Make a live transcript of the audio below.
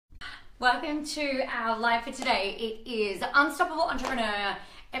Welcome to our live for today. It is Unstoppable Entrepreneur,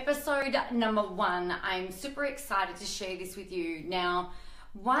 episode number 1. I'm super excited to share this with you. Now,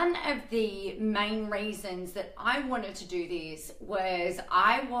 one of the main reasons that I wanted to do this was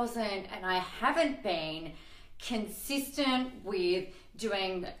I wasn't, and I haven't been, consistent with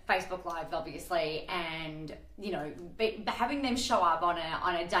doing Facebook Live, obviously, and having them show up on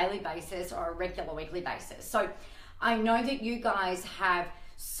a daily basis or a regular weekly basis. So I know that you guys have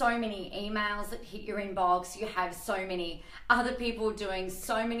so many emails that hit your inbox. You have so many other people doing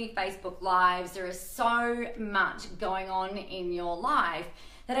so many Facebook Lives. There is so much going on in your life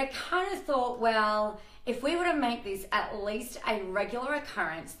that I kind of thought, well, if we were to make this at least a regular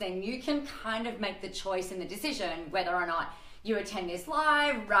occurrence, then you can kind of make the choice and the decision whether or not you attend this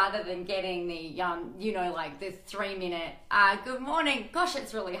live rather than getting the, the 3-minute, good morning. Gosh,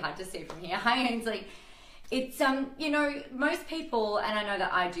 it's really hard to see from here. Hi, Ainsley. It's, most people, and I know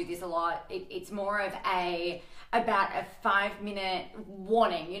that I do this a lot, it's more of about a 5-minute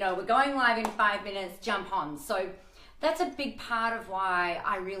warning. We're going live in 5 minutes, jump on. So that's a big part of why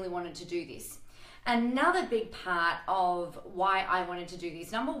I really wanted to do this. Another big part of why I wanted to do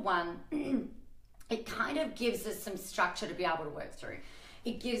this, number one, it kind of gives us some structure to be able to work through.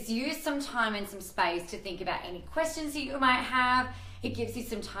 It gives you some time and some space to think about any questions that you might have. It gives you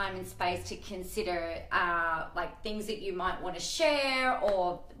some time and space to consider things that you might want to share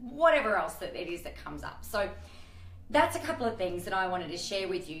or whatever else that it is that comes up. So that's a couple of things that I wanted to share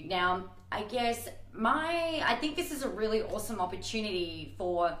with you. Now, I guess I think this is a really awesome opportunity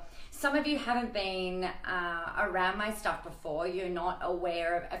for some of you haven't been around my stuff before. You're not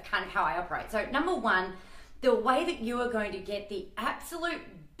aware of kind of how I operate. So number one, the way that you are going to get the absolute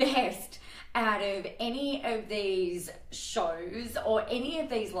best out of any of these shows or any of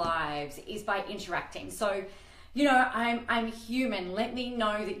these lives is by interacting. So, I'm human. Let me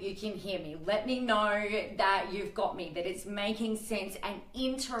know that you can hear me. Let me know that you've got me, that it's making sense, and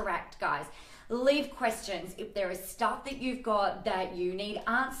interact, guys. Leave questions. If there is stuff that you've got that you need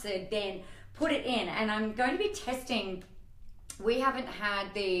answered, then put it in. And I'm going to be testing. We haven't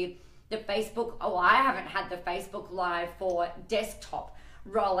had the Facebook, I haven't had the Facebook Live for desktop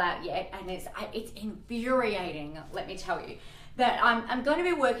rollout yet, and it's infuriating, let me tell you. But I'm going to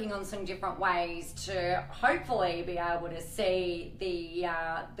be working on some different ways to hopefully be able to see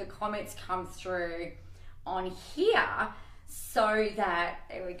the comments come through on here, so that,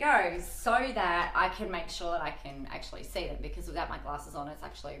 there we go, so that I can make sure that I can actually see them, because without my glasses on, it's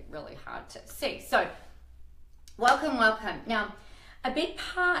actually really hard to see. So welcome. Now, a big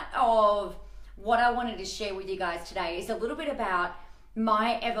part of what I wanted to share with you guys today is a little bit about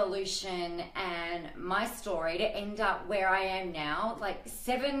my evolution and my story to end up where I am now, like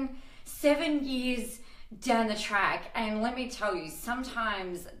seven years down the track. And let me tell you,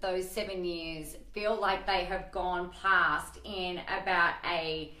 sometimes those 7 years feel like they have gone past in about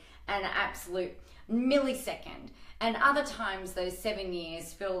an absolute millisecond. And other times those 7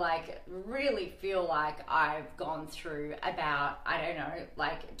 years really feel like I've gone through about,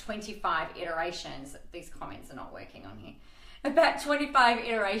 25 iterations. These comments are not working on here. About 25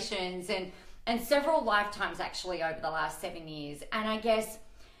 iterations and several lifetimes actually over the last 7 years. And I guess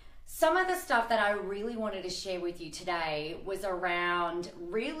some of the stuff that I really wanted to share with you today was around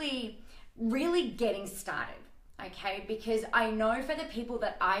really getting started, okay? Because I know for the people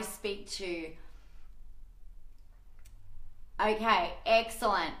that I speak to, okay,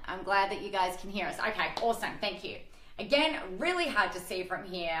 excellent. I'm glad that you guys can hear us. Okay, awesome, thank you. Again, really hard to see from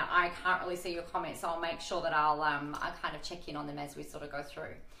here. I can't really see your comments, so I'll make sure that I'll kind of check in on them as we sort of go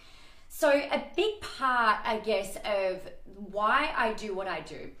through. So a big part, I guess, of why I do what I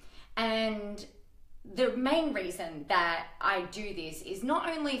do, and the main reason that I do this is not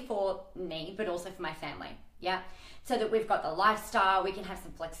only for me, but also for my family, yeah? So that we've got the lifestyle, we can have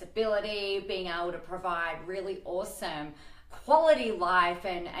some flexibility, being able to provide really awesome quality life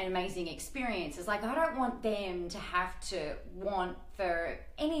and amazing experiences. Like, I don't want them to have to want for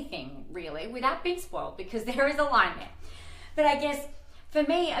anything really without being spoiled, because there is a line there. But I guess for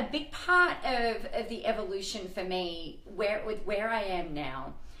me, a big part of the evolution for me, where I am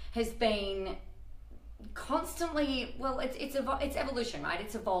now, has been constantly, it's evolution, right?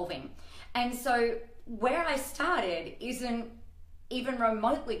 It's evolving. And so where I started isn't even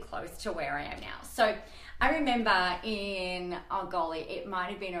remotely close to where I am now. So I remember it might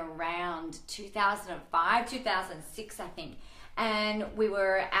have been around 2005, 2006, I think. And we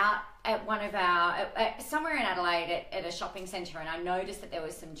were out at one of somewhere in Adelaide at a shopping centre, and I noticed that there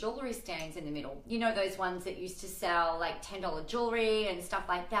was some jewellery stands in the middle. You know, those ones that used to sell like $10 jewellery and stuff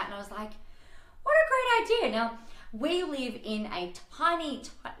like that. And I was like, what a great idea. Now, we live in a tiny,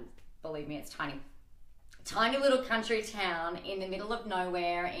 believe me, it's tiny. Tiny little country town in the middle of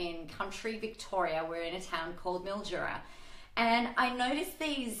nowhere in country Victoria. We're in a town called Mildura. And I noticed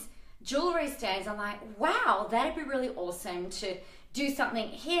these jewelry stands. I'm like, wow, that'd be really awesome to do something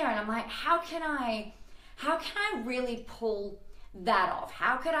here. And I'm like, how can I really pull that off?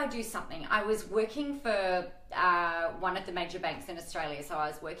 How could I do something? I was working for one of the major banks in Australia. So I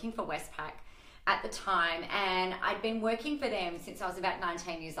was working for Westpac at the time, and I'd been working for them since I was about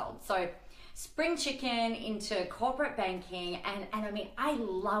 19 years old. So spring chicken into corporate banking, and I mean, I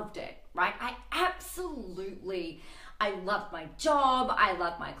loved it, right? I loved my job, I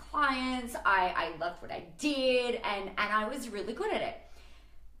loved my clients, I loved what I did, and I was really good at it.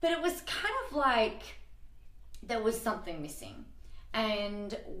 But it was kind of like there was something missing.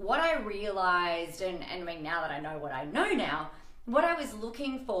 And what I realized, and I mean, now that I know what I know now, what I was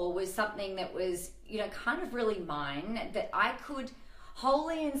looking for was something that was, you know, kind of really mine, that I could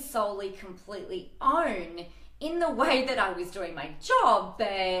wholly and solely completely own in the way that I was doing my job,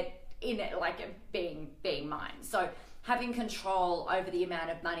 but in it like it being mine. So having control over the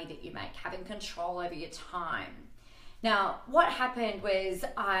amount of money that you make, having control over your time. Now, what happened was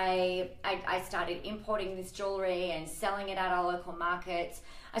I started importing this jewelry and selling it at our local markets.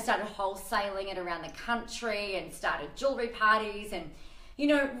 I started wholesaling it around the country and started jewelry parties, and, you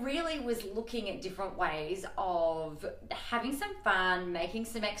know, really was looking at different ways of having some fun, making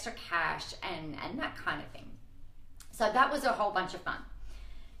some extra cash, and that kind of thing. So that was a whole bunch of fun.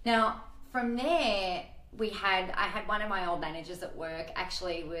 Now, from there, I had one of my old managers at work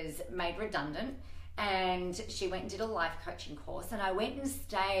actually was made redundant, and she went and did a life coaching course, and I went and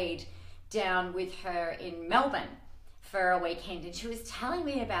stayed down with her in Melbourne for a weekend, and she was telling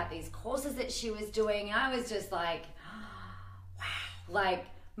me about these courses that she was doing, and I was just like, wow, like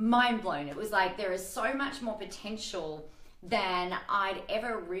mind blown. It was like there is so much more potential than I'd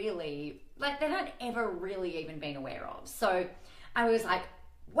ever really even been aware of. So I was like,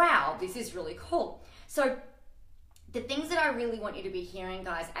 wow, this is really cool. So the things that I really want you to be hearing,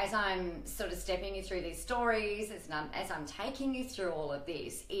 guys, as I'm sort of stepping you through these stories, as I'm taking you through all of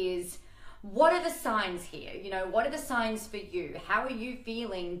this, is what are the signs here? You know, what are the signs for you? How are you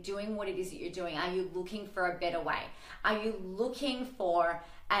feeling doing what it is that you're doing? Are you looking for a better way? Are you looking for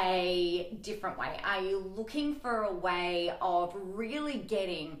a different way? Are you looking for a way of really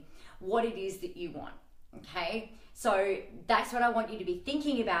getting what it is that you want? Okay, so that's what I want you to be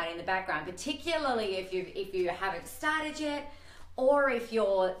thinking about in the background, particularly if you haven't started yet, or if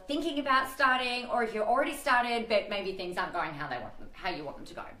you're thinking about starting, or if you're already started but maybe things aren't going how you want them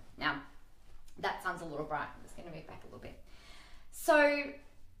to go. Now, that sounds a little bright. I'm just going to move back a little bit. So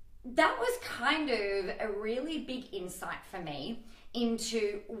that was kind of a really big insight for me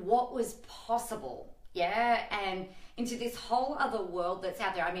into what was possible, yeah, and into this whole other world that's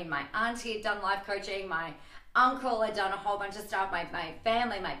out there. I mean, my auntie had done life coaching, my uncle had done a whole bunch of stuff, my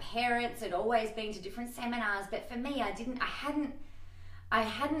family, my parents had always been to different seminars, but for me, I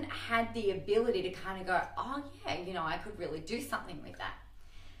hadn't had the ability to kind of go, oh yeah, you know, I could really do something with that.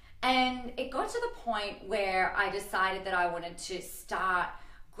 And it got to the point where I decided that I wanted to start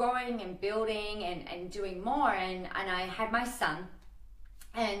growing and building and doing more, and I had my son,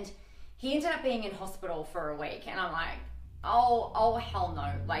 and he ended up being in hospital for a week, and I'm like, oh hell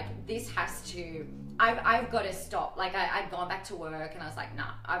no, like this has to, I've got to stop. Like I'd gone back to work, and I was like,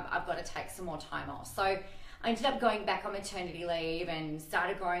 nah, I've got to take some more time off. So I ended up going back on maternity leave and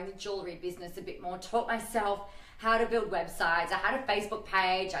started growing the jewelry business a bit more, taught myself how to build websites. I had a Facebook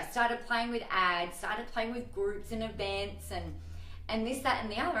page. I started playing with ads, started playing with groups and events and this, that,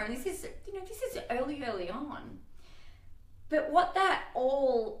 and the other. And this is early on. But what that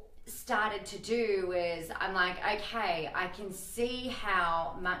all started to do is I'm like, okay, I can see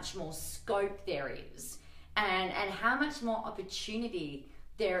how much more scope there is and how much more opportunity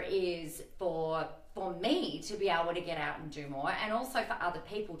there is for me to be able to get out and do more, and also for other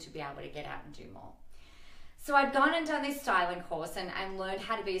people to be able to get out and do more. So I'd gone and done this styling course and learned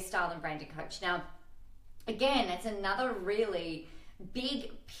how to be a style and branding coach. Now, again, it's another really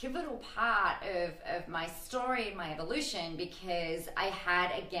big pivotal part of my story and my evolution, because I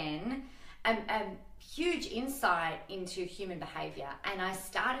had, again, a huge insight into human behavior, and I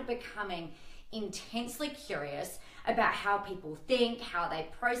started becoming intensely curious about how people think, how they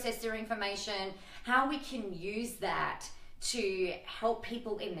process their information, how we can use that to help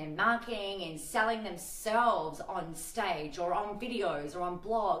people in their marketing and selling themselves on stage or on videos or on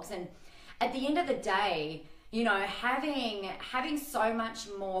blogs. And at the end of the day, you know, having so much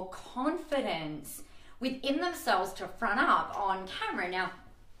more confidence within themselves to front up on camera. Now,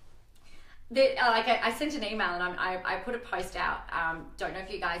 I sent an email and I put a post out. Don't know if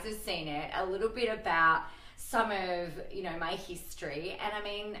you guys have seen it. A little bit about some of my history, and I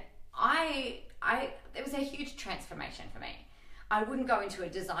mean, it was a huge transformation for me. I wouldn't go into a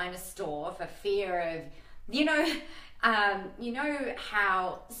designer store for fear of,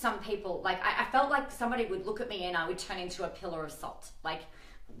 how some people, like, I felt like somebody would look at me and I would turn into a pillar of salt. Like,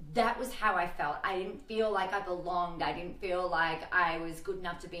 that was how I felt. I didn't feel like I belonged. I didn't feel like I was good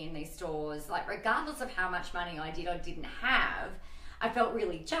enough to be in these stores. Like, regardless of how much money I did or didn't have, I felt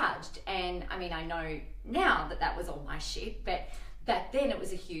really judged. And I mean, I know now that was all my shit, but back then it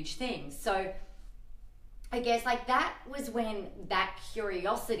was a huge thing. So I guess like that was when that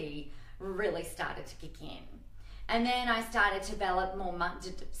curiosity really started to kick in. And then I started to develop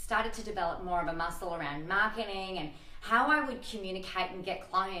more of a muscle around marketing and how I would communicate and get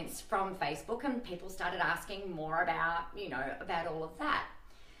clients from Facebook, and people started asking more about, about all of that.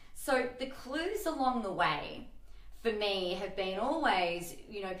 So the clues along the way for me have been always,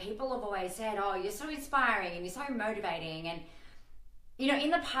 people have always said, oh, you're so inspiring and you're so motivating. And,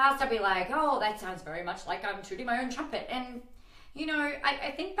 in the past I'd be like, oh, that sounds very much like I'm tooting my own trumpet. And,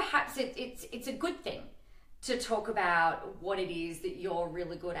 I think perhaps it's a good thing to talk about what it is that you're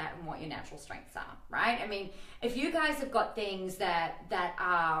really good at and what your natural strengths are, right? I mean, if you guys have got things that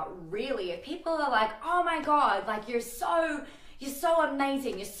are really, if people are like, oh my God, like you're so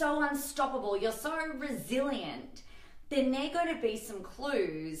amazing, you're so unstoppable, you're so resilient, then there are going to be some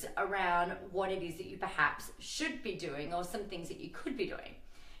clues around what it is that you perhaps should be doing or some things that you could be doing.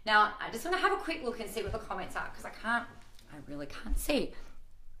 Now, I just want to have a quick look and see what the comments are, because I really can't see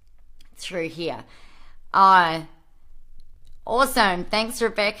through here. Awesome. Thanks,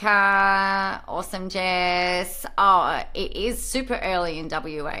 Rebecca. Awesome, Jess. Oh, it is super early in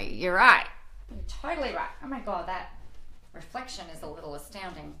WA. You're right. You're totally right. Oh my God, that reflection is a little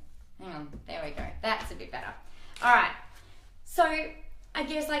astounding. Hang on. There we go. That's a bit better. All right. So I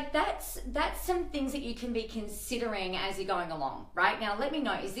guess like that's some things that you can be considering as you're going along, right? Now, let me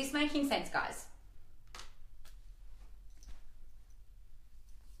know. Is this making sense, guys?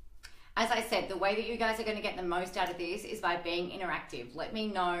 As I said, the way that you guys are going to get the most out of this is by being interactive. Let me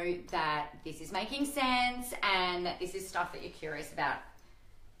know that this is making sense and that this is stuff that you're curious about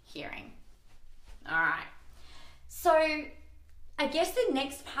hearing. All right. So I guess the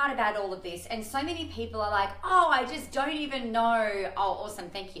next part about all of this, and so many people are like, oh, I just don't even know. Oh, awesome.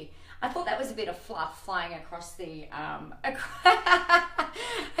 Thank you. I thought that was a bit of fluff flying across the, I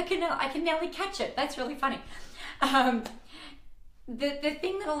can nearly catch it. That's really funny. The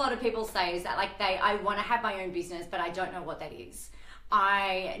thing that a lot of people say is that like I want to have my own business, but I don't know what that is.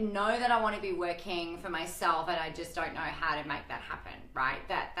 I know that I want to be working for myself, and I just don't know how to make that happen, right?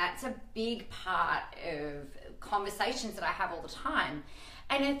 That's a big part of conversations that I have all the time.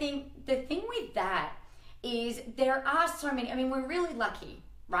 And I think the thing with that is there are so many, I mean, we're really lucky,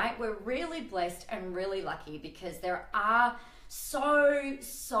 right? We're really blessed and really lucky because there are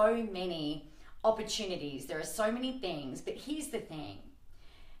so many opportunities. There are so many things, but here's the thing.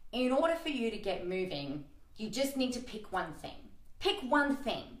 In order for you to get moving, you just need to pick one thing. Pick one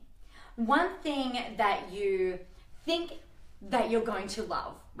thing. One thing that you think that you're going to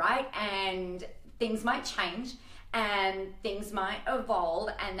love, right? And things might change and things might evolve,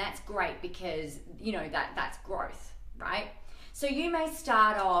 and that's great because, that's growth, right? So you may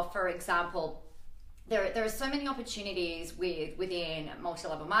start off, for example, there are so many opportunities within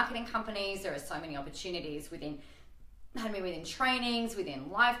multi-level marketing companies. There are so many opportunities within trainings,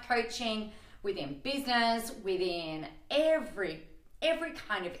 within life coaching, within business, within every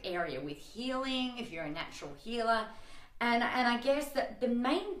kind of area, with healing, if you're a natural healer. And I guess that the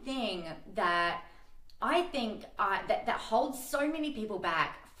main thing that I think that holds so many people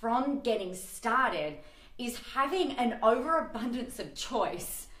back from getting started is having an overabundance of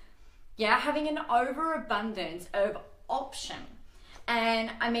choice. Yeah, having an overabundance of option. And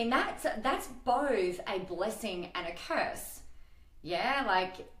I mean, that's both a blessing and a curse. Yeah,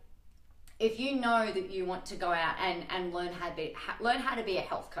 like if you know that you want to go out and learn how to be a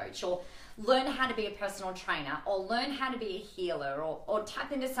health coach, or learn how to be a personal trainer, or learn how to be a healer, or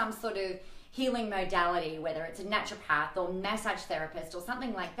tap into some sort of healing modality, whether it's a naturopath or massage therapist or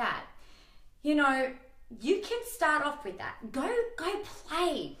something like that, you can start off with that. Go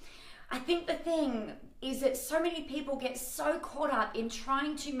play. I think the thing is that so many people get so caught up in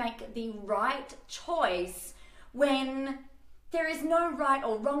trying to make the right choice when there is no right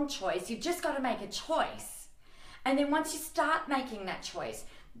or wrong choice. You've just got to make a choice. And then once you start making that choice,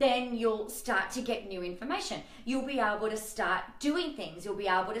 then you'll start to get new information. You'll be able to start doing things. You'll be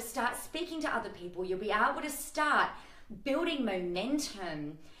able to start speaking to other people. You'll be able to start building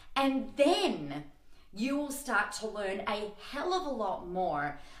momentum And then you will start to learn a hell of a lot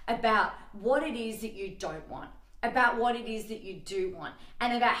more about what it is that you don't want, about what it is that you do want,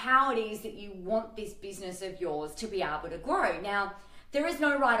 and about how it is that you want this business of yours to be able to grow. Now, there is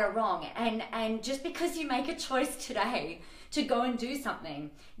no right or wrong, and just because you make a choice today to go and do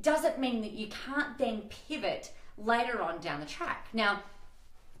something doesn't mean that you can't then pivot later on down the track. Now,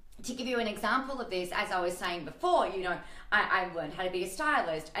 to give you an example of this, as I was saying before, I learned how to be a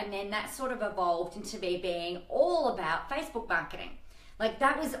stylist, and then that sort of evolved into me being all about Facebook marketing. Like,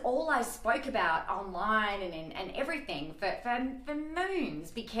 that was all I spoke about online and everything for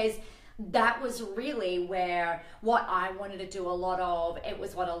moons, because that was really where what I wanted to do a lot of. It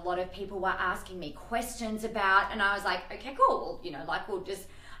was what a lot of people were asking me questions about, and I was like, okay, cool. We'll just,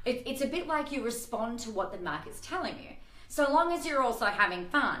 it's a bit like you respond to what the market's telling you, so long as you're also having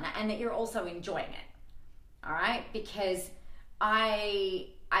fun and that you're also enjoying it. All right, because I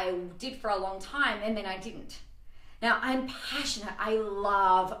did for a long time, and then I didn't. Now, I'm passionate. I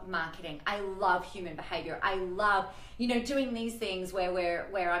love marketing. I love human behavior. I love, doing these things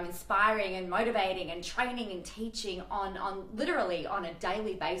where I'm inspiring and motivating and training and teaching on literally on a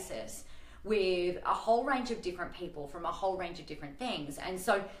daily basis with a whole range of different people from a whole range of different things. And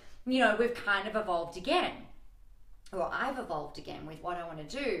so, we've kind of evolved again, or I've evolved again with what I want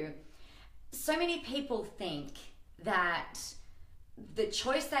to do. So many people think that the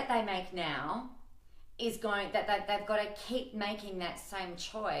choice that they make now is that they've got to keep making that same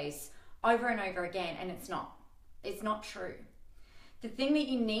choice over and over again, and it's not true. The thing that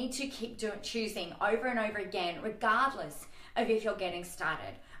you need to keep choosing over and over again, regardless of if you're getting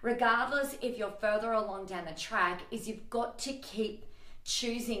started, regardless if you're further along down the track, is you've got to keep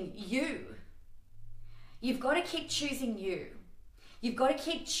choosing you. You've got to keep choosing you. You've got to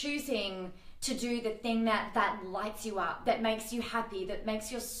keep choosing to do the thing that lights you up, that makes you happy, that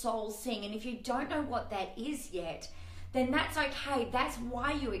makes your soul sing. And if you don't know what that is yet, then that's okay. That's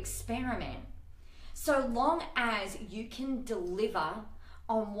why you experiment. So long as you can deliver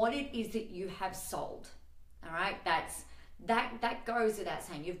on what it is that you have sold. All right, that goes without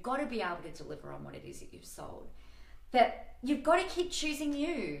saying. You've got to be able to deliver on what it is that you've sold. But you've got to keep choosing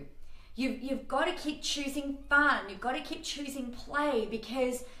you. You've got to keep choosing fun. You've got to keep choosing play,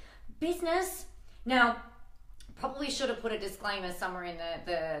 because business, now, probably should have put a disclaimer somewhere in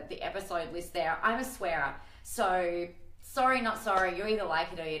the episode list there. I'm a swearer, so sorry, not sorry. You either like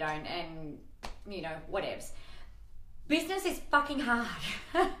it or you don't, and whatevs. Business is fucking hard.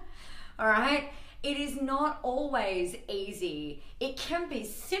 All right, it is not always easy. It can be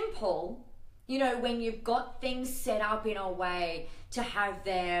simple, when you've got things set up in a way to have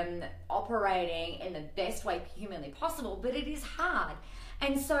them operating in the best way humanly possible, but it is hard.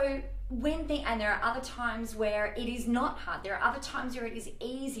 And so and there are other times where it is not hard. There are other times where it is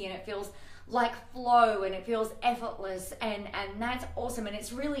easy and it feels like flow and it feels effortless, and that's awesome. And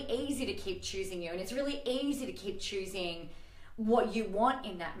it's really easy to keep choosing you, and it's really easy to keep choosing what you want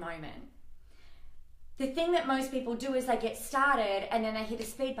in that moment. The thing that most people do is they get started and then they hit a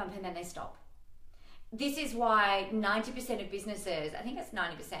speed bump and then they stop. This is why 90% of businesses, I think it's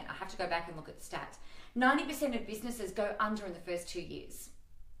 90%, I have to go back and look at the stats, 90% of businesses go under in the first 2 years.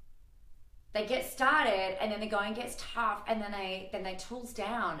 They get started and then the going gets tough, and then they tools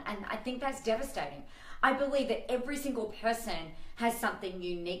down, and I think that's devastating. I believe that every single person has something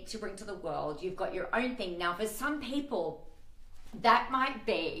unique to bring to the world. You've got your own thing. Now, for some people, that might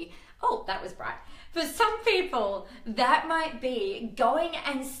be, oh, that was bright. For some people, that might be going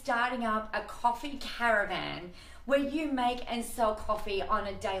and starting up a coffee caravan where you make and sell coffee on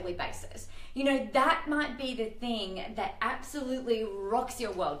a daily basis. That might be the thing that absolutely rocks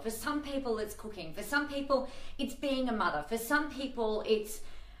your world. For some people, it's cooking. For some people, it's being a mother. For some people, it's,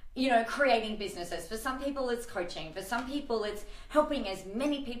 creating businesses. For some people, it's coaching. For some people, it's helping as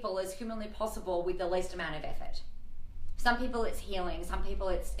many people as humanly possible with the least amount of effort. Some people, it's healing. Some people,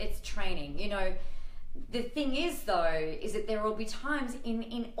 it's training. The thing is, though, is that there will be times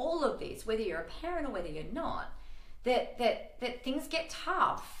in all of this, whether you're a parent or whether you're not, that things get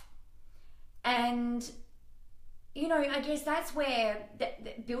tough. And, I guess that's where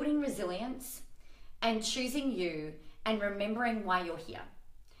building resilience and choosing you and remembering why you're here,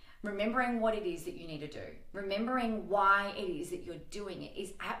 remembering what it is that you need to do, remembering why it is that you're doing it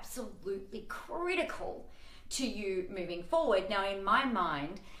is absolutely critical to you moving forward. Now, in my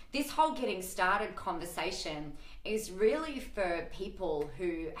mind, this whole getting started conversation is really for people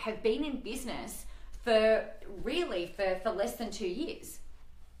who have been in business for less than 2 years.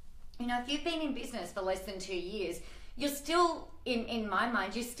 If you've been in business for less than 2 years, you're still, in my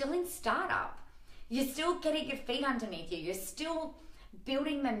mind, you're still in startup. You're still getting your feet underneath you. You're still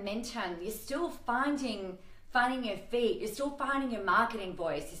building momentum. You're still finding your feet. You're still finding your marketing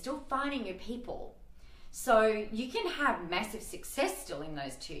voice. You're still finding your people. So you can have massive success still in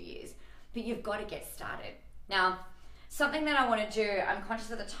those 2 years, but you've got to get started. Now, something that I want to do, I'm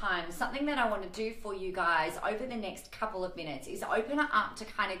conscious of the time, something that I want to do for you guys over the next couple of minutes is open it up to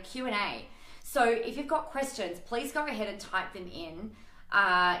kind of Q&A. So if you've got questions, please go ahead and type them in.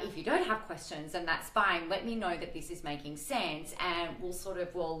 If you don't have questions, then that's fine. Let me know that this is making sense, and we'll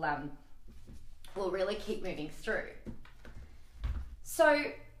really keep moving through. So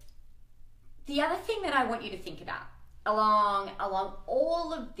the other thing that I want you to think about along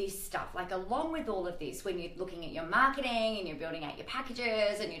all of this stuff, like along with all of this, when you're looking at your marketing and you're building out your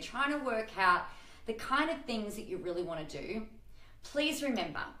packages and you're trying to work out the kind of things that you really want to do, please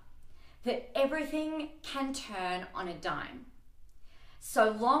remember that everything can turn on a dime.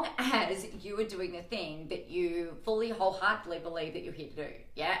 So long as you are doing the thing that you fully, wholeheartedly believe that you're here to do.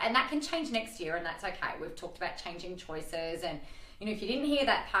 Yeah. And that can change next year, and that's okay. We've talked about changing choices, and if you didn't hear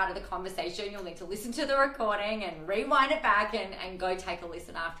that part of the conversation, you'll need to listen to the recording and rewind it back and go take a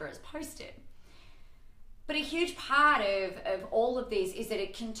listen after it's posted. But a huge part of all of this is that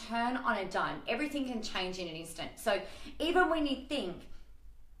it can turn on a dime. Everything can change in an instant. So even when you think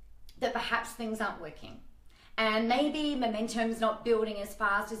that perhaps things aren't working, and maybe momentum's not building as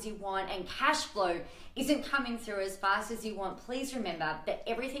fast as you want, and cash flow isn't coming through as fast as you want, please remember that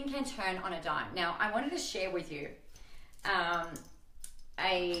everything can turn on a dime. Now, I wanted to share with you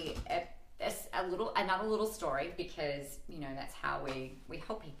another little story, because that's how we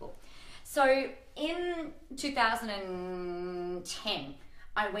help people. So in 2010,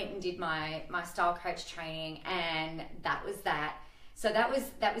 I went and did my style coach training, and that was that. So that was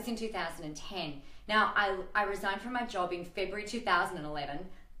in 2010. Now I resigned from my job in February 2011,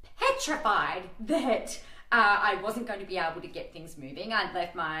 petrified that I wasn't going to be able to get things moving. I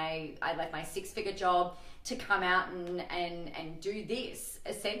left my 6-figure job to come out and do this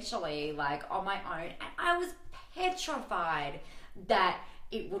essentially, like, on my own. And I was petrified that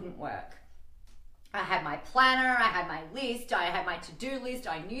it wouldn't work. I had my planner, I had my list, I had my to-do list,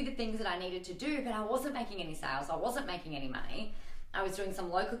 I knew the things that I needed to do, but I wasn't making any sales, I wasn't making any money. I was doing some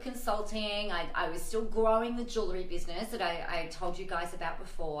local consulting, I was still growing the jewelry business that I told you guys about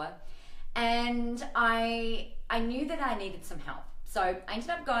before, and I knew that I needed some help. So I ended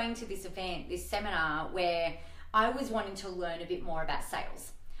up going to this event, this seminar, where I was wanting to learn a bit more about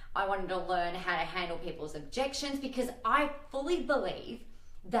sales. I wanted to learn how to handle people's objections, because I fully believe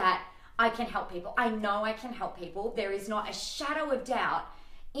that I can help people. I know I can help people. There is not a shadow of doubt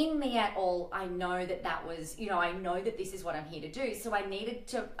in me at all. I know that was, I know that this is what I'm here to do. So I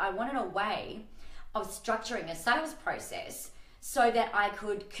wanted a way of structuring a sales process so that I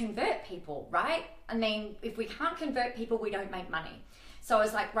could convert people, right? I mean, if we can't convert people, we don't make money. So I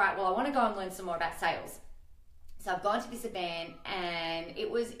was like, right, well, I want to go and learn some more about sales. So I've gone to this event, and it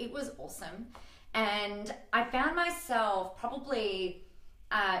was awesome. And I found myself probably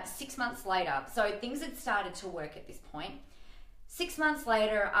 6 months later, so things had started to work at this point. 6 months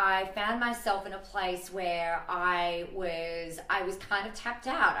later, I found myself in a place where I was kind of tapped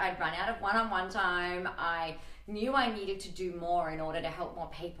out. I'd run out of one-on-one time. I knew I needed to do more in order to help more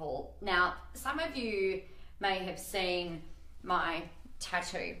people. Now, some of you may have seen my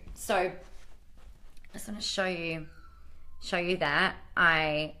tattoo. So I just want to show you that.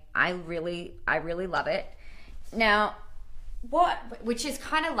 I really love it. Now, which is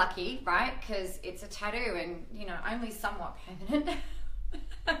kind of lucky, right? Because it's a tattoo and, only somewhat permanent.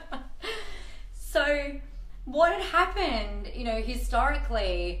 So what had happened,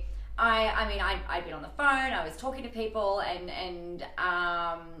 historically, I'd been on the phone, I was talking to people and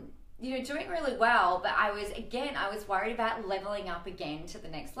doing really well, but I was worried about leveling up again to the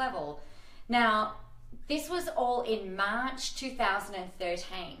next level. Now, this was all in March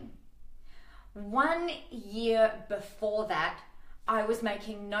 2013. 1 year before that, I was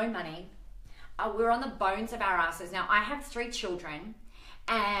making no money. We were on the bones of our asses. Now, I have 3 children,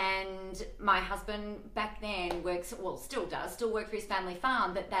 and my husband back then still worked for his family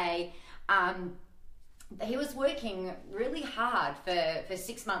farm, but he was working really hard for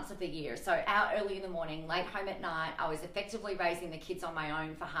 6 months of the year. So out early in the morning, late home at night. I was effectively raising the kids on my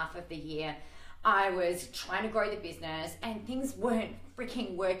own for half of the year. I was trying to grow the business, and things weren't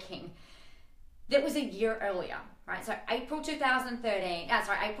freaking working. That was a year earlier, right? So April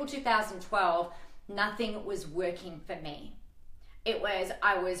 2012, nothing was working for me.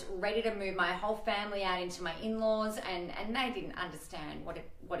 I was ready to move my whole family out into my in-laws, and they didn't understand what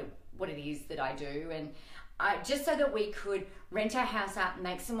it is that I do, and just so that we could rent our house out and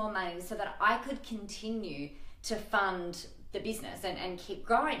make some more money so that I could continue to fund the business and keep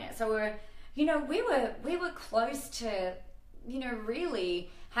growing it. So we were close to, really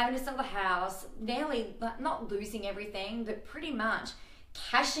having to sell the house, nearly not losing everything, but pretty much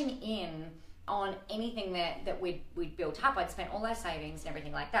cashing in on anything that we'd built up. I'd spent all our savings and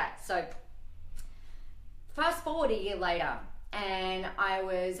everything like that. So fast forward a year later, and I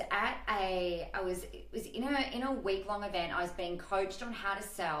was in a week-long event. I was being coached on how to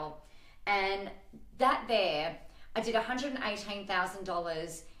sell, and I did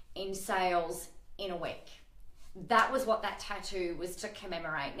 $118,000 in sales in a week. That was what that tattoo was to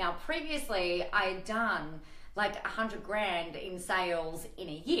commemorate. Now, previously, I had done like $100,000 in sales in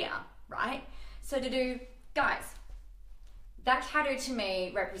a year, right? So guys, that tattoo to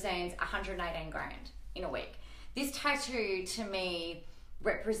me represents $118,000 in a week. This tattoo to me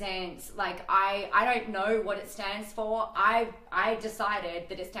represents, like, I don't know what it stands for. I decided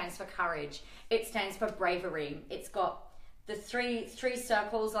that it stands for courage. It stands for bravery. It's got the three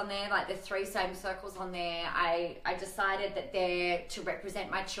circles on there, like the three same circles on there. I decided that they're to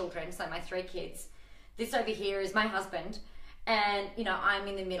represent my children, so my 3 kids. This over here is my husband, and I'm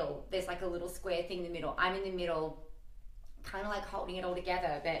in the middle. There's like a little square thing in the middle. I'm in the middle, kind of like holding it all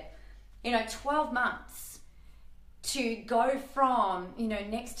together. But 12 months to go from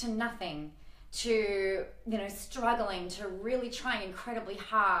next to nothing to struggling to really trying incredibly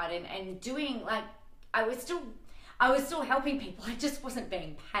hard and doing, like, I was still helping people. I just wasn't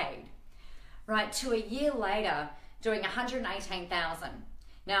being paid, right? To a year later doing 118,000.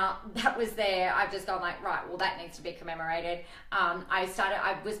 Now that was there. I've just gone like, right, well, that needs to be commemorated.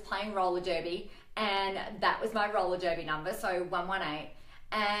 I was playing roller derby, and that was my roller derby number, so 118.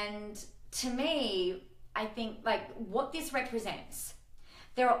 And to me, I think, like, what this represents,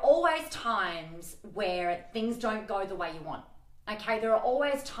 there are always times where things don't go the way you want. Okay, there are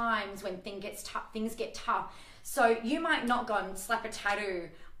always times when things get tough. So you might not go and slap a tattoo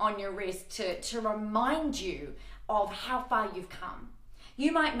on your wrist to remind you of how far you've come.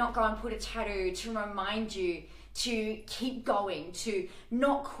 You might not go and put a tattoo to remind you to keep going, to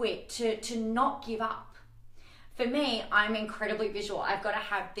not quit, to not give up. For me, I'm incredibly visual. I've got to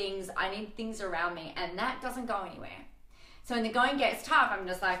have things, I need things around me, and that doesn't go anywhere. So when the going gets tough, I'm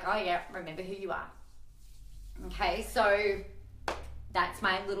just like, oh yeah, remember who you are. Okay, so that's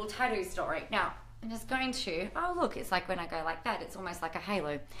my little tattoo story. Now, I'm just going to, oh look, it's like when I go like that, it's almost like a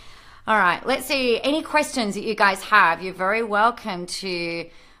halo. All right, let's see, any questions that you guys have, you're very welcome to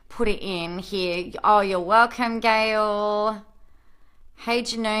put it in here. Oh, you're welcome, Gail. Hey,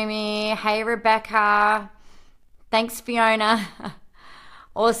 Janome. Hey, Rebecca. Thanks, Fiona.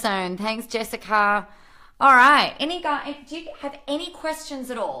 Awesome. Thanks, Jessica. All right. Do you have any questions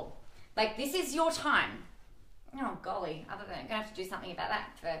at all? Like, this is your time. Oh, golly. I'm going to have to do something about that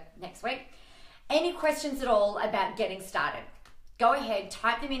for next week. Any questions at all about getting started? Go ahead,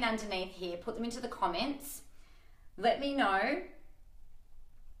 type them in underneath here, put them into the comments. Let me know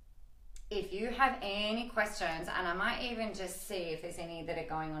if you have any questions, and I might even just see if there's any that are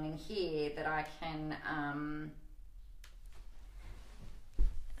going on in here that I can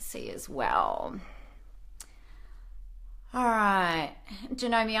see as well. All right,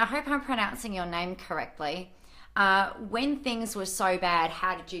 Janome, I hope I'm pronouncing your name correctly. When things were so bad,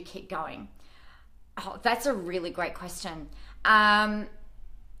 how did you keep going? Oh, that's a really great question. There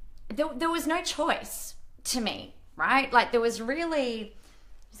was no choice to me, right? Like, there was really, I'm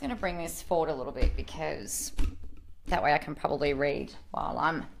just going to bring this forward a little bit because that way I can probably read while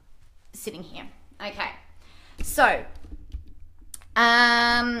I'm sitting here. Okay, so, all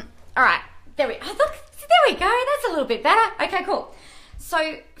right, there we go. That's a little bit better. Okay, cool.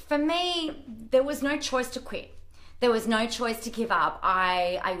 So for me, there was no choice to quit. There was no choice to give up.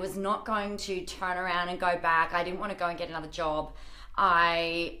 I was not going to turn around and go back. I didn't want to go and get another job.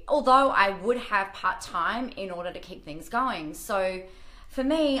 Although I would have part-time in order to keep things going. So for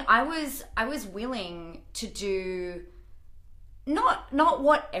me, I was willing to do not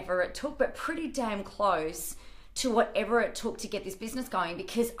whatever it took, but pretty damn close to whatever it took to get this business going,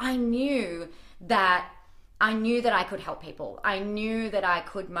 because I knew that I could help people. I knew that I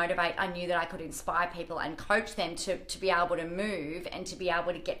could motivate. I knew that I could inspire people and coach them to be able to move and to be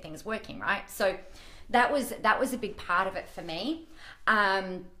able to get things working, right? So that was a big part of it for me.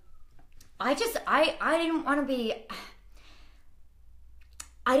 I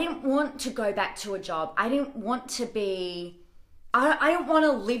didn't want to go back to a job. I didn't want to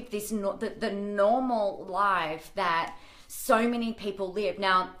live this the normal life that so many people live.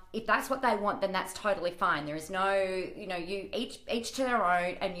 Now, if that's what they want, then that's totally fine. There is no, you each to their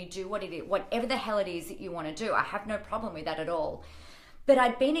own, and you do whatever the hell it is that you want to do. I have no problem with that at all. But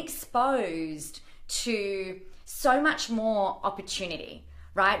I'd been exposed to so much more opportunity,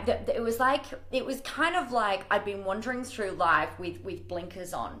 right? That it was kind of like I'd been wandering through life with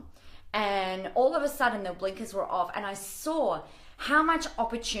blinkers on, and all of a sudden the blinkers were off, and I saw how much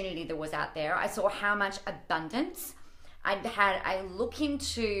opportunity there was out there. I saw how much abundance I look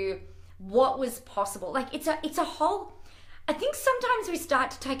into what was possible. Like it's a whole, I think sometimes we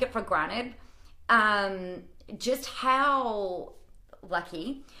start to take it for granted, just how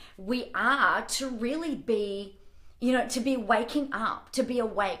lucky we are to really be, to be waking up, to be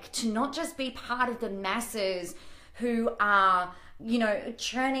awake, to not just be part of the masses who are,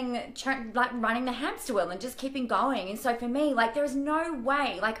 churning, like running the hamster wheel and just keeping going. And so for me, like, there is no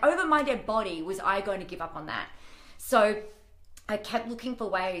way, like, over my dead body was I going to give up on that. So I kept looking for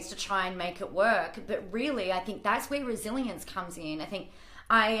ways to try and make it work. But really, I think that's where resilience comes in. I think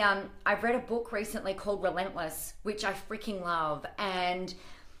I've read a book recently called Relentless, which I freaking love. And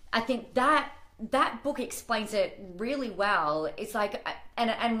I think that book explains it really well. It's like,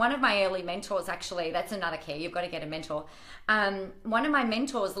 and one of my early mentors, actually, that's another key. You've got to get a mentor. One of my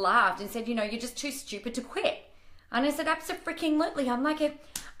mentors laughed and said, you're just too stupid to quit. And I said, absolutely. I'm like a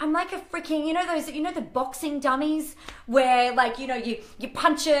freaking, those, the boxing dummies where, like, you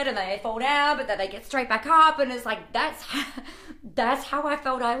punch it and they fall down, but then they get straight back up. And it's like, that's how I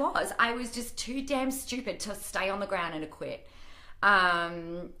felt I was. I was just too damn stupid to stay on the ground and to quit.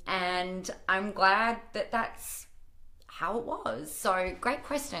 And I'm glad that that's how it was. So great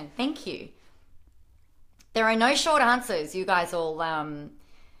question. Thank you. There are no short answers. You guys all,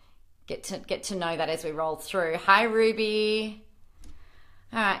 get to know that as we roll through. Hi, Ruby.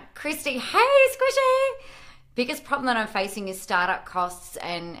 All right, Christy. Hey, Squishy. Biggest problem that I'm facing is startup costs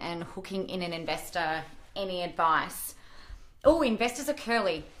and hooking in an investor. Any advice? Oh, investors are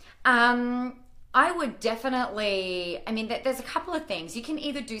curly. I would definitely, there's a couple of things. You can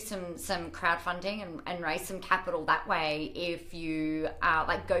either do some crowdfunding and raise some capital that way. If you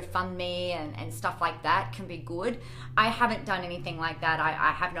like GoFundMe and stuff like that can be good. I haven't done anything like that.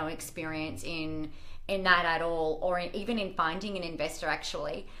 I have no experience in that at all, or even in finding an investor,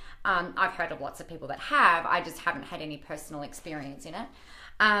 actually. I've heard of lots of people that have. I just haven't had any personal experience in it,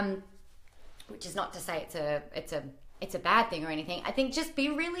 which is not to say it's a bad thing or anything. I think just be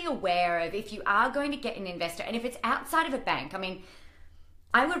really aware of if you are going to get an investor, and if it's outside of a bank,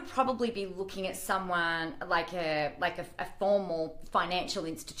 I would probably be looking at someone like a formal financial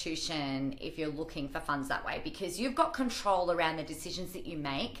institution if you're looking for funds that way, because you've got control around the decisions that you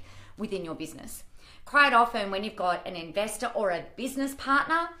make within your business. Quite often when you've got an investor or a business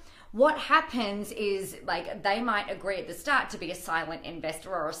partner, what happens is, like, they might agree at the start to be a silent investor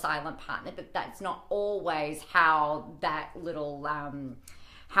or a silent partner, but that's not always how that little,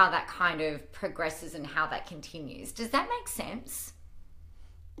 how that kind of progresses and how that continues. Does that make sense?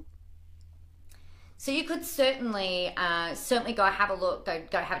 So you could certainly go have a look,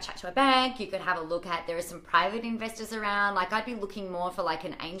 go have a chat to a bank. You could have a look at, there are some private investors around. Like, I'd be looking more for like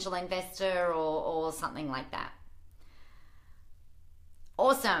an angel investor or something like that.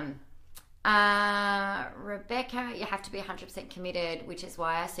 Awesome. Rebecca, you have to be 100% committed, which is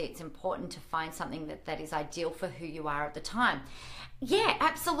why I see it's important to find something that is ideal for who you are at the time. Yeah,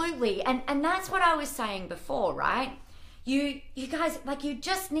 absolutely. And that's what I was saying before, right? You guys, like, you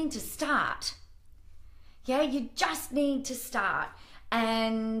just need to start. Yeah, you just need to start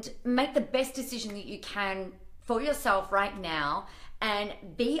and make the best decision that you can for yourself right now, and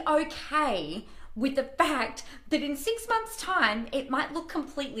be okay with the fact that in 6 months' time, it might look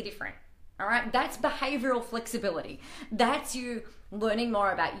completely different. All right, that's behavioral flexibility. That's you learning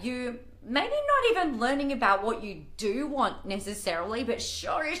more about you, maybe not even learning about what you do want necessarily, but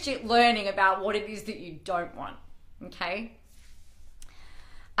sure as shit learning about what it is that you don't want. Okay.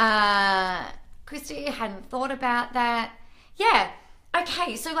 Christy, hadn't thought about that. Yeah.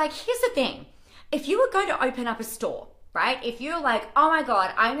 Okay. So, like, here's the thing. If you were going to open up a store, right? If you're like, oh my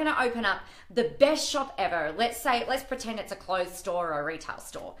God, I'm going to open up the best shop ever. Let's pretend it's a clothes store or a retail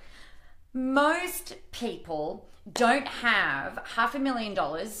store. Most people don't have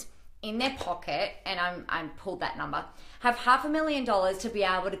 $500,000 in their pocket, and I'm pulled that number, have $500,000 to be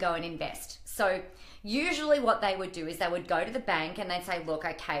able to go and invest. So usually what they would do is they would go to the bank and they'd say, look,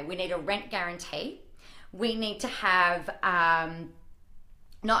 okay, we need a rent guarantee. We need to have,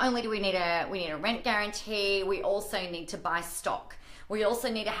 not only do we need a rent guarantee, we also need to buy stock. We also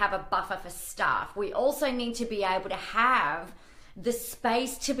need to have a buffer for staff. We also need to be able to have the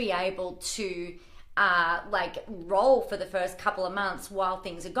space to be able to like roll for the first couple of months while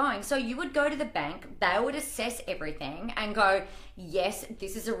things are going. So you would go to the bank, they would assess everything and go, yes,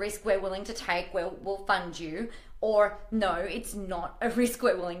 this is a risk we're willing to take, we'll fund you, or no, it's not a risk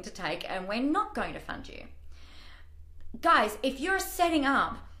we're willing to take and we're not going to fund you. guys, if you're setting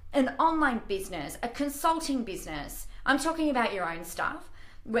up an online business, a consulting business, I'm talking about your own stuff,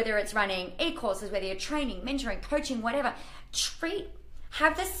 whether it's running e-courses, whether you're training, mentoring, coaching, whatever,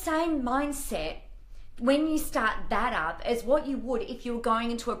 have the same mindset when you start that up as what you would if you were going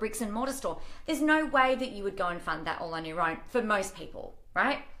into a bricks and mortar store. There's no way that you would go and fund that all on your own for most people,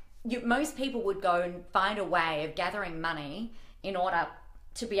 right? Most people would go and find a way of gathering money in order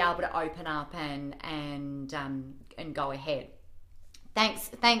to be able to open up and go ahead.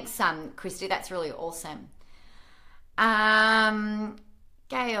 Thanks, Christy. That's really awesome.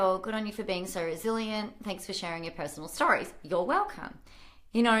 Gail, good on you for being so resilient. Thanks for sharing your personal stories. You're welcome.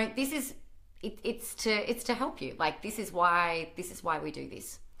 You know, this is it's to help you. Like, this is why we do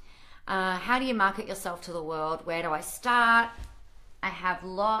this. How do you market yourself to the world? Where do I start? I have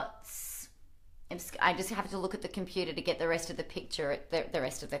lots. I just have to look at the computer to get the rest of the picture. The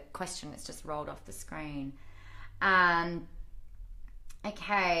rest of the question that's just rolled off the screen.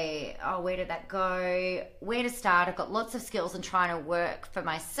 Okay. Oh, where did that go? Where to start? I've got lots of skills and trying to work for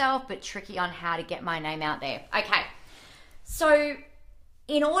myself, but tricky on how to get my name out there. Okay. So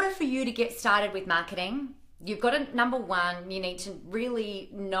in order for you to get started with marketing, you've got to, number one, you need to really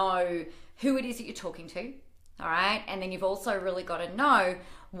know who it is that you're talking to. All right. And then you've also really got to know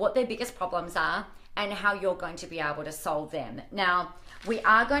what their biggest problems are and how you're going to be able to solve them. Now, we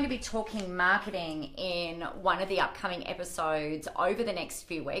are going to be talking marketing in one of the upcoming episodes over the next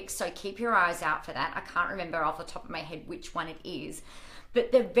few weeks. So keep your eyes out for that. I can't remember off the top of my head which one it is.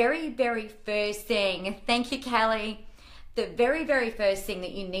 But the very, very first thing, thank you, Kelly. The very, very first thing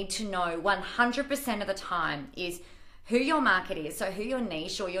that you need to know 100% of the time is who your market is, so who your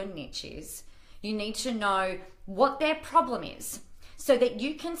niche or your niche is. You need to know what their problem is so that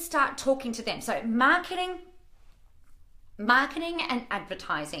you can start talking to them. So marketing and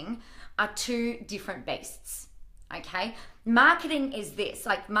advertising are two different beasts, okay? Marketing is this,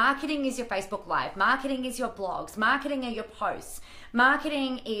 like marketing is your Facebook Live, marketing is your blogs, marketing are your posts,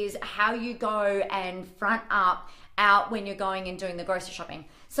 marketing is how you go and front up out when you're going and doing the grocery shopping.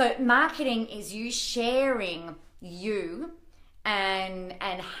 So marketing is you sharing you and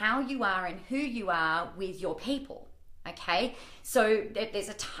how you are and who you are with your people. Okay, so there's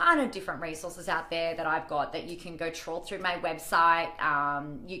a ton of different resources out there that I've got that you can go trawl through my website.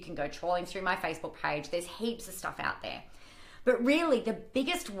 You can go trawling through my Facebook page. There's heaps of stuff out there. But really, the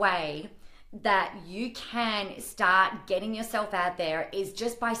biggest way that you can start getting yourself out there is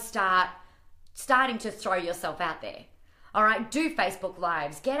just by starting to throw yourself out there. All right, do Facebook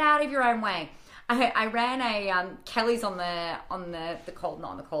Lives. Get out of your own way. I ran a Kelly's on the call,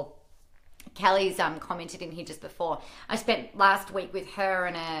 not on the call. Kelly's commented in here just before. I spent last week with her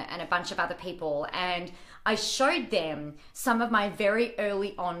and a bunch of other people, and I showed them some of my very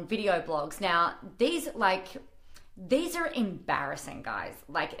early on video blogs. Now, these are embarrassing, guys.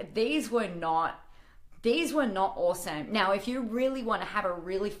 Like, these were not awesome. Now, if you really want to have a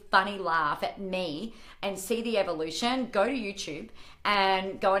really funny laugh at me and see the evolution, go to YouTube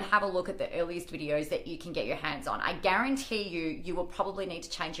and go and have a look at the earliest videos that you can get your hands on. I guarantee you will probably need to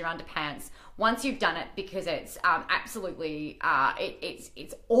change your underpants once you've done it, because it's absolutely,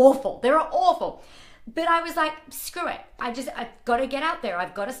 it's awful. They're awful. But I was like, screw it. I've got to get out there.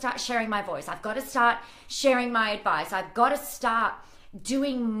 I've got to start sharing my voice. I've got to start sharing my advice. I've got to start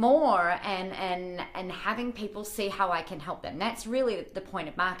doing more and having people see how I can help them. That's really the point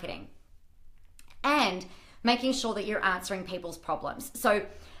of marketing. And making sure that you're answering people's problems. So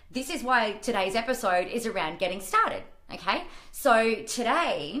this is why today's episode is around getting started, okay? So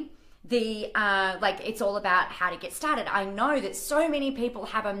today, it's all about how to get started. I know that so many people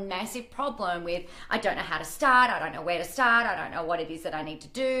have a massive problem with, I don't know how to start, I don't know where to start, I don't know what it is that I need to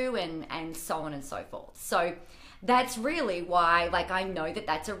do, and so on and so forth. So that's really why, I know that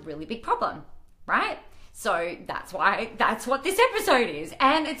that's a really big problem, right? So that's what this episode is.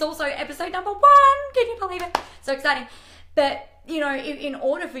 And it's also episode number 1. Can you believe it? So exciting. But, in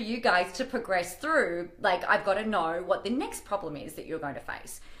order for you guys to progress through, I've got to know what the next problem is that you're going to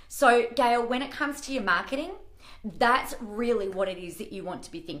face. So, Gail, when it comes to your marketing, that's really what it is that you want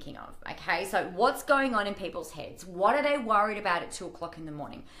to be thinking of, okay? So what's going on in people's heads? What are they worried about at 2 o'clock in the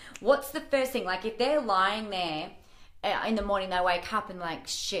morning? What's the first thing? If they're lying there in the morning, they wake up and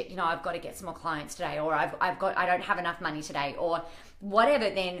shit, I've got to get some more clients today, or I don't have enough money today, or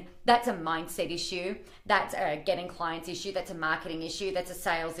whatever, then that's a mindset issue. That's a getting clients issue. That's a marketing issue. That's a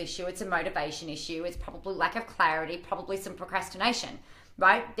sales issue. It's a motivation issue. It's probably lack of clarity, probably some procrastination,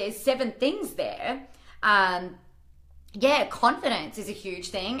 right? There's 7 things there. Confidence is a huge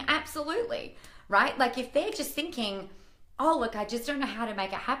thing. Absolutely, right? If they're just thinking, oh, look, I just don't know how to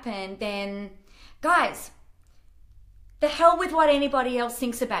make it happen, then guys, The hell with what anybody else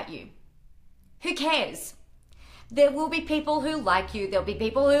thinks about you. Who cares? There will be people who like you. There'll be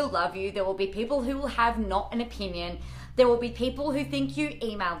people who love you. There will be people who will have not an opinion. There will be people who think you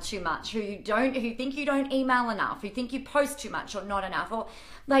email too much, who think you don't email enough, who think you post too much or not enough. Or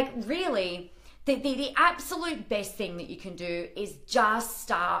like really, the absolute best thing that you can do is just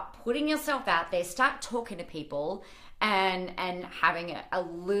start putting yourself out there, start talking to people and having a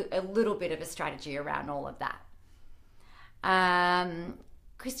little bit of a strategy around all of that.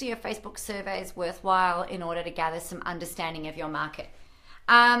 Christy, a Facebook survey is worthwhile in order to gather some understanding of your market.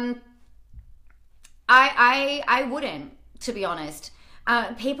 I wouldn't, to be honest.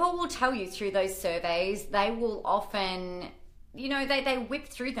 People will tell you through those surveys, they will often, they whip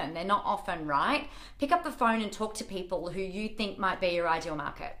through them. They're not often right. Pick up the phone and talk to people who you think might be your ideal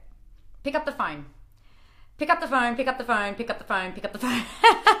market. Pick up the phone. Pick up the phone, pick up the phone, pick up the phone, pick up the phone.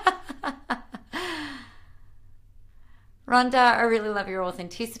 Rhonda, I really love your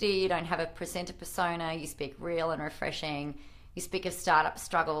authenticity. You don't have a presenter persona. You speak real and refreshing. You speak of startup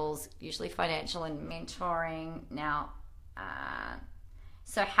struggles, usually financial and mentoring. Now,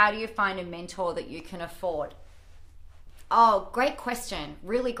 so how do you find a mentor that you can afford? Oh, great question.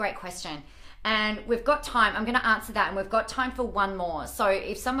 Really great question. And we've got time. I'm going to answer that, and we've got time for one more. So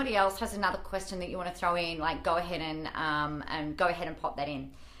if somebody else has another question that you want to throw in, like go ahead and go ahead and pop that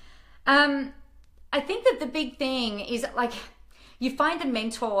in. I think that the big thing is like you find a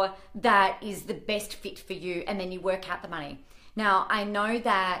mentor that is the best fit for you, and then you work out the money. Now, I know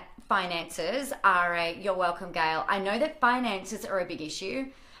that finances are you're welcome, Gail. I know that finances are a big issue.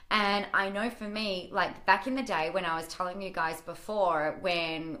 And I know for me, like back in the day when I was telling you guys before,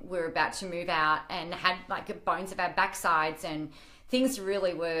 when we were about to move out and had like bones of our backsides and things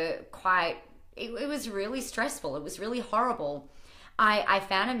really were it was really stressful. It was really horrible. I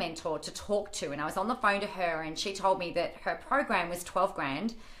found a mentor to talk to, and I was on the phone to her, and she told me that her program was 12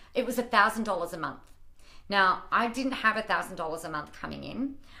 grand. It was $1,000 a month. Now, I didn't have $1,000 a month coming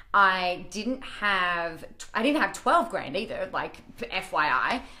in. I didn't have 12 grand either, like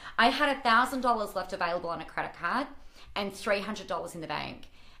FYI. I had $1,000 left available on a credit card and $300 in the bank,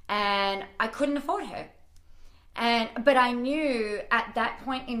 and I couldn't afford her. But I knew at that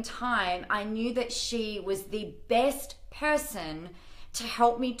point in time, I knew that she was the best person to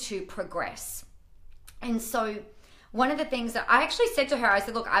help me to progress. And so one of the things that I actually said to her, I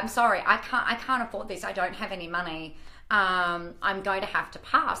said, look, I'm sorry, I can't afford this. I don't have any money. I'm going to have to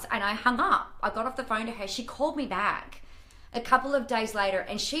pass. And I hung up. I got off the phone to her. She called me back a couple of days later,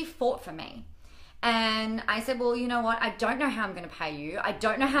 and she fought for me. And I said, well, you know what? I don't know how I'm going to pay you. I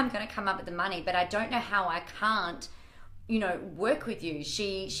don't know how I'm going to come up with the money, but I don't know how I can't, work with you.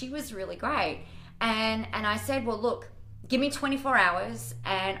 She was really great. And I said, well, look, give me 24 hours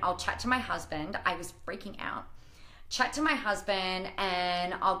and I'll chat to my husband. I was freaking out. Chat to my husband,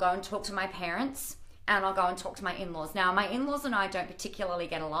 and I'll go and talk to my parents, and I'll go and talk to my in-laws. Now, my in-laws and I don't particularly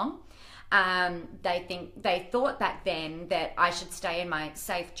get along. They thought back then that I should stay in my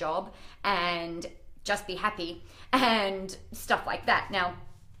safe job and just be happy and stuff like that. Now,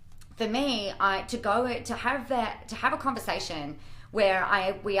 for me, to have a conversation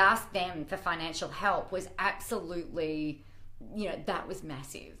where we asked them for financial help was absolutely, that was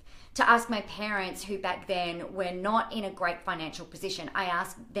massive. To ask my parents, who back then were not in a great financial position, I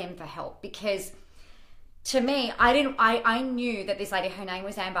asked them for help, because to me, I knew that this lady, her name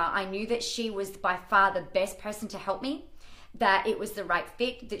was Amber, I knew that she was by far the best person to help me, that it was the right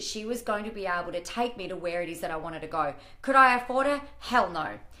fit, that she was going to be able to take me to where it is that I wanted to go. Could I afford her? Hell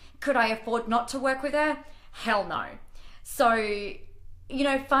no. Could I afford not to work with her? Hell no. So,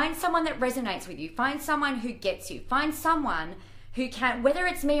 find someone that resonates with you. Find someone who gets you. Find someone who can, whether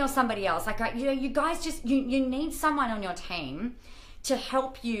it's me or somebody else, you guys just, you need someone on your team to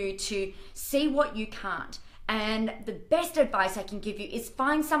help you to see what you can't. And the best advice I can give you is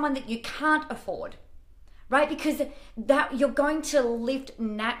find someone that you can't afford, right? Because that you're going to lift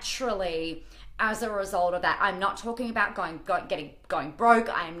naturally as a result of that. I'm not talking about going broke.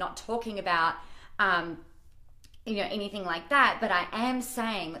 I am not talking about, anything like that. But I am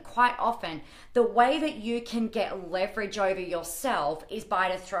saying that quite often the way that you can get leverage over yourself is by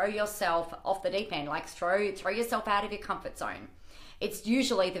to throw yourself off the deep end, like throw yourself out of your comfort zone. It's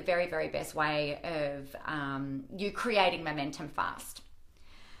usually the very, very best way of you creating momentum fast.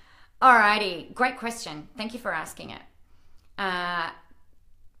 Alrighty, great question. Thank you for asking it. Oh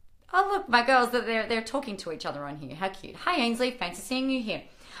look, my girls, they're talking to each other on here. How cute. Hi Ainsley, fancy seeing you here.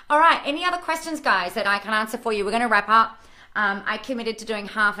 All right, any other questions, guys, that I can answer for you? We're going to wrap up. I committed to doing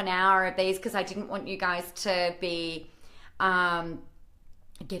half an hour of these because I didn't want you guys to be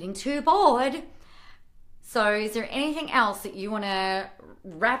getting too bored. So is there anything else that you want to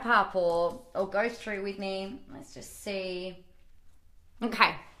wrap up or go through with me? Let's just see.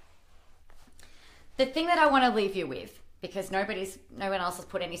 Okay. The thing that I want to leave you with, because no one else has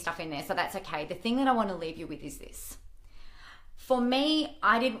put any stuff in there, so that's okay. The thing that I want to leave you with is this. For me,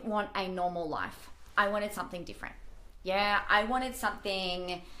 I didn't want a normal life. I wanted something different. Yeah, I wanted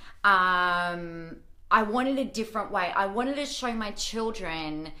something, I wanted a different way. I wanted to show my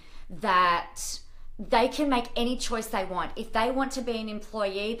children that they can make any choice they want. If they want to be an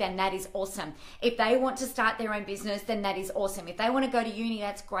employee, then that is awesome. If they want to start their own business, then that is awesome. If they want to go to uni,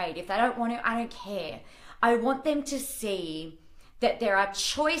 that's great. If they don't want to, I don't care. I want them to see that there are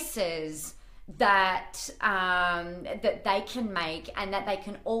choices that that they can make, and that they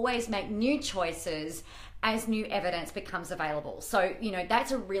can always make new choices as new evidence becomes available. So,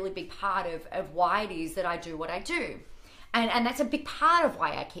 that's a really big part of why it is that I do what I do. And that's a big part of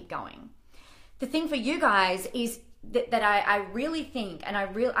why I keep going. The thing for you guys is that I really think, and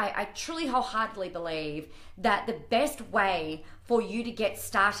I truly wholeheartedly believe that the best way for you to get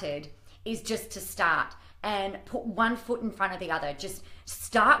started is just to start and put one foot in front of the other. Just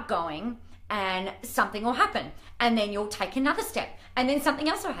start going, and something will happen. And then you'll take another step, and then something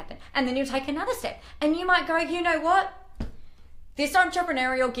else will happen, and then you'll take another step. And you might go, you know what? This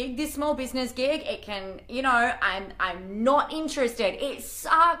entrepreneurial gig, this small business gig, it can, I'm not interested. It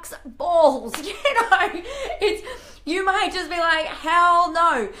sucks balls, you might just be like, hell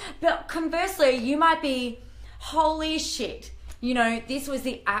no. But conversely, you might be, holy shit, this was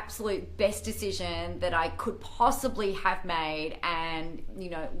the absolute best decision that I could possibly have made. And,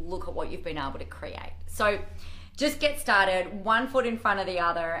 look at what you've been able to create. So just get started, one foot in front of the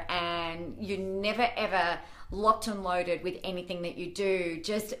other, and you're never ever locked and loaded with anything that you do.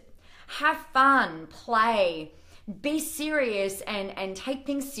 Just have fun, play, be serious, and take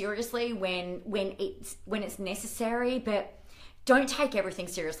things seriously when it's necessary, but don't take everything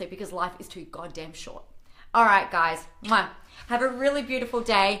seriously, because life is too goddamn short. All right, guys. Mwah. Have a really beautiful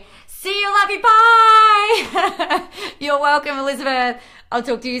day. See you. Love you. Bye. You're welcome, Elizabeth. I'll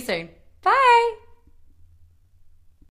talk to you soon. Bye.